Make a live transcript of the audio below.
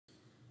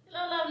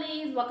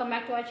ladies, welcome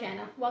back to our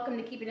channel. Welcome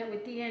to Keeping Up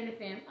with Thea and the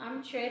Fam.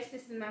 I'm Trish,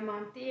 this is my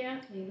mom Thea.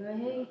 Hey girl,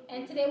 hey.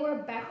 And today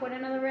we're back with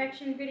another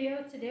reaction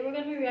video. Today we're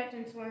going to be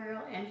reacting to our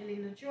girl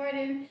Angelina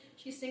Jordan.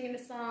 She's singing the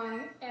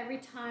song Every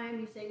Time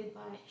You Say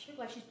Goodbye. She looks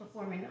like she's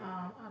performing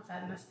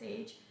outside on the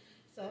stage.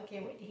 So I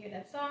can't wait to hear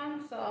that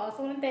song. So I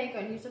also want to thank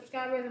our new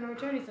subscribers and our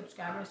returning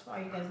subscribers for all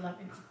you guys' love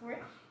and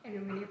support. And we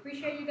really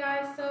appreciate you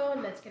guys. So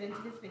let's get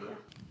into this video.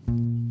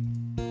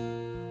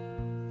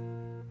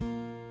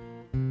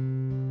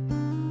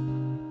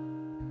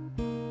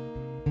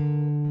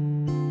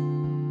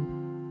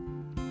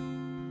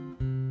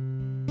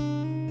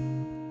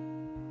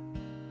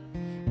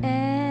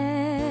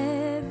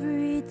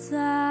 Every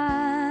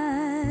time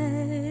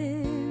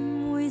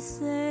we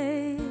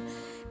say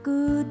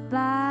goodbye,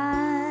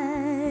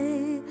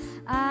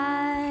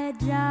 I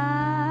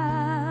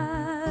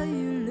draw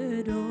you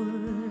little.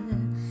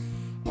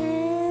 I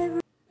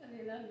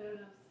did not know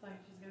that song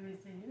she's going to be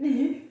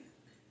singing.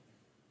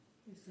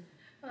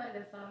 I like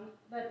that song.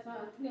 That song,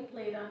 I think they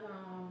played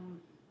on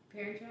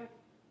Parent Trap.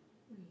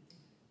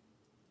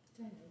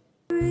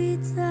 Every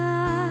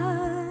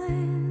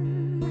time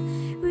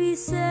we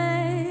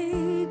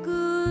say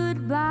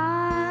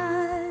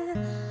goodbye,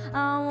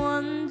 I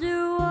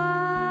wonder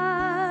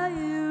why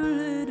you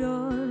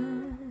little,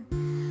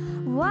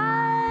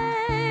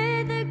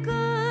 why the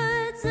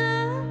goods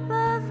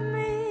above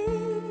me,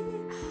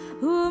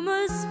 who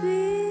must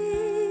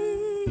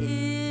be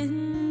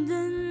in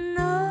the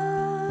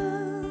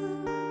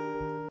know.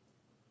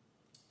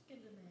 Get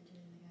the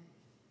Angelina, guys.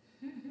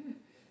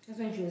 That's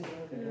when she was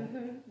younger.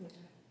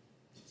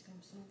 She's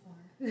come so far.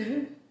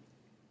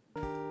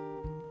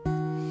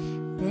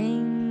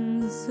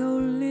 Think so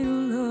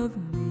little of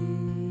me,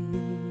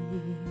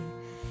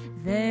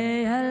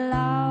 they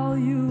allow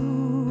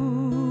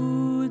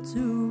you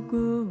to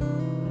go.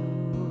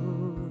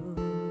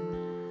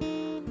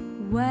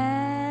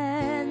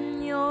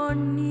 When you're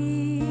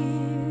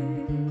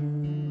near,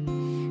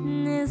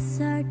 there's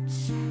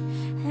such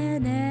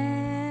an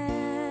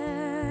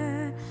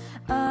air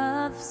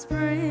of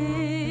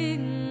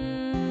spring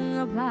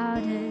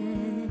about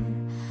it.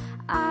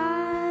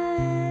 I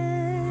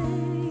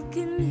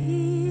can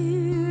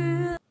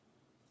hear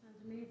Sounds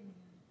amazing.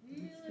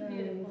 Really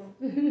beautiful.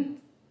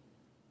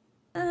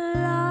 a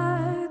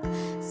lark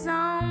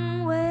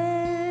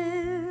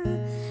somewhere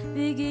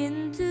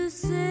begin to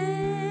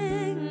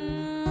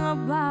sing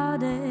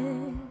about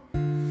it.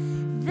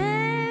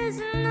 There's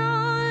no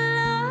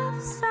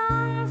love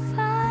song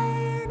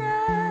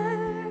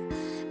finer,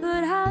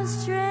 but how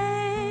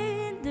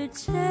strange the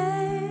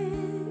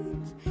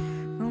change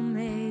from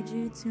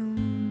major to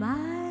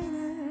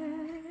minor.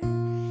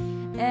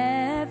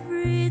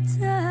 Every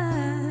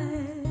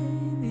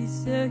time we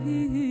say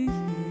Amazing.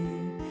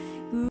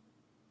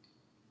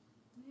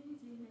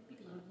 That big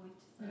little voice.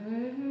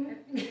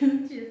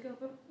 She just go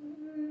for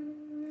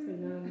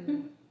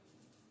Phenomenal.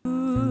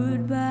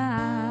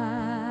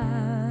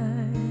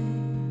 goodbye.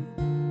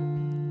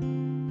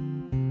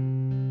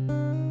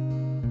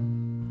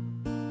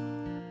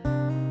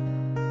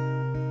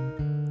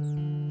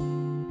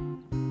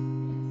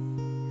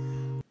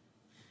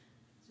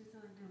 She's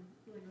like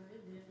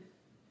right there.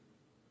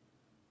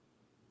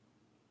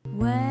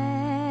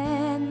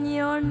 When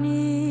you're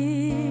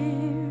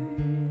near,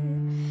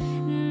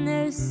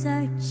 there's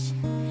such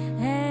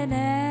an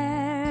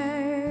air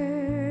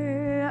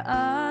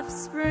of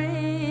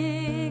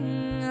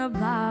spring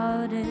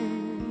about it.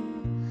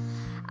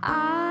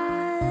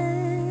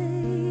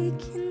 I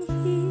can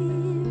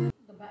hear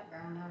The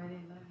background already,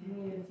 like you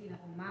can see the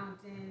whole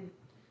mountain,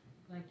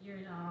 like you're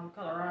in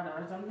Colorado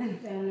or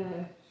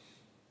something.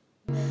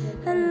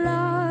 a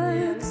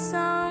lark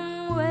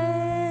somewhere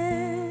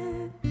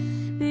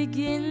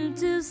begin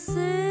to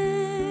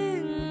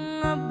sing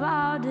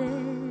about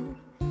it.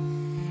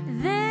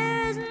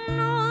 There's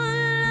no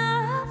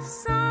love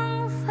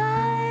song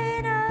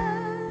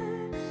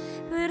finer,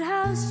 but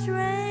how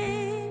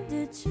strange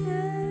the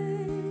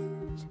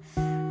change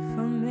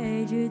from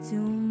major to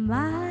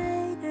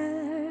minor.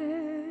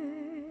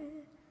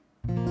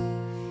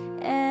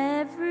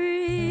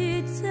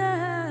 Every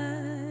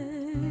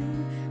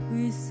time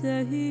we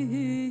say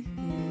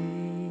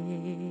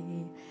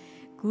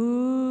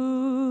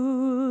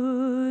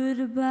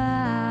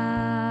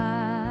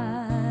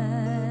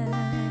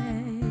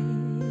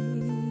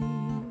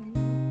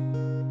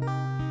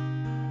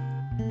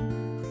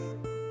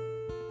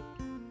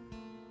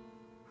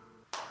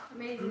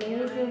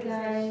Amazing,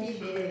 guys. She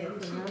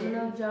did.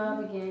 Phenomenal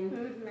job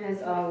again,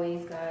 as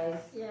always, guys.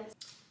 Yes.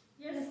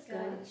 Yes,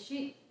 guys.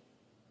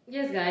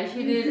 Yes, guys,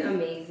 she did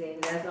amazing,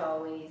 as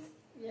always.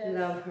 Yes.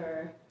 Love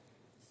her.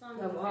 Song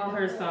Love is all her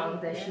beautiful.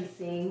 songs that Yes. she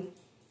sings.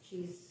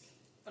 She's,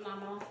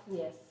 Phenomenal.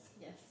 yes.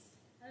 Yes.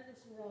 That is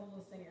a real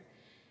little singer.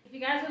 If you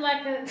guys would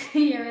like to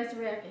hear us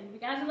react, if you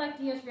guys would like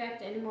to hear us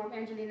react to any more of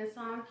Angelina's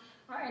song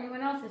or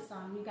anyone else's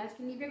song, you guys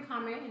can leave your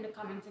comment in the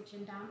comment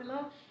section down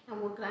below and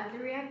we'll gladly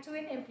react to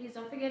it. And please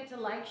don't forget to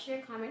like,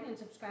 share, comment, and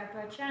subscribe to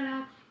our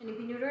channel. And if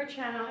you're new to our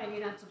channel and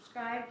you're not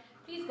subscribed,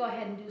 please go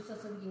ahead and do so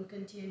we can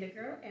continue to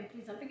grow. And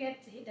please don't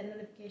forget to hit that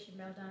notification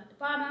bell down at the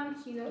bottom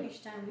so you know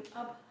each time we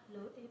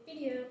upload a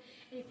video.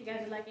 And if you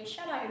guys would like a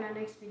shout out in our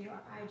next video on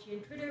IG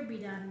and Twitter, be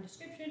down in the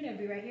description. It'll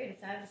be right here at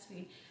the side of the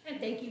screen. And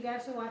thank you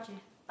guys for watching.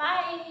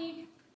 Bye!